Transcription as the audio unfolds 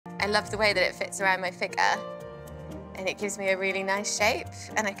I love the way that it fits around my figure. And it gives me a really nice shape,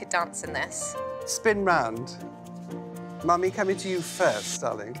 and I could dance in this. Spin round. Mummy, coming to you first,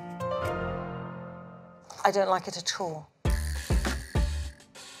 darling. I don't like it at all.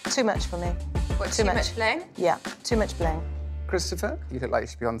 Too much for me. What, too much bling? Yeah, too much bling. Christopher? You look like you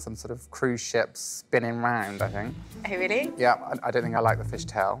should be on some sort of cruise ship spinning round, I think. Oh, really? Yeah, I don't think I like the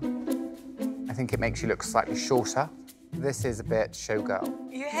fishtail. I think it makes you look slightly shorter. This is a bit showgirl.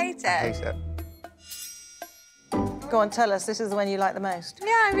 You hate it? I hate it. Go on, tell us. This is the one you like the most.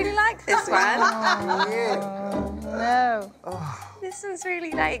 Yeah, I really like this one. No. Oh. This one's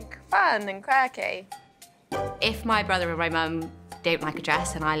really, like, fun and quirky. If my brother or my mum don't like a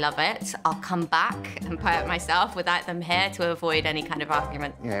dress and I love it, I'll come back and buy it myself without them here to avoid any kind of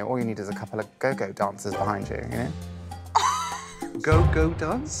argument. You know, all you need is a couple of go-go dancers behind you, you know? Go-go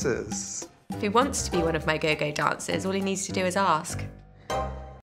dancers. If he wants to be one of my go-go dancers, all he needs to do is ask.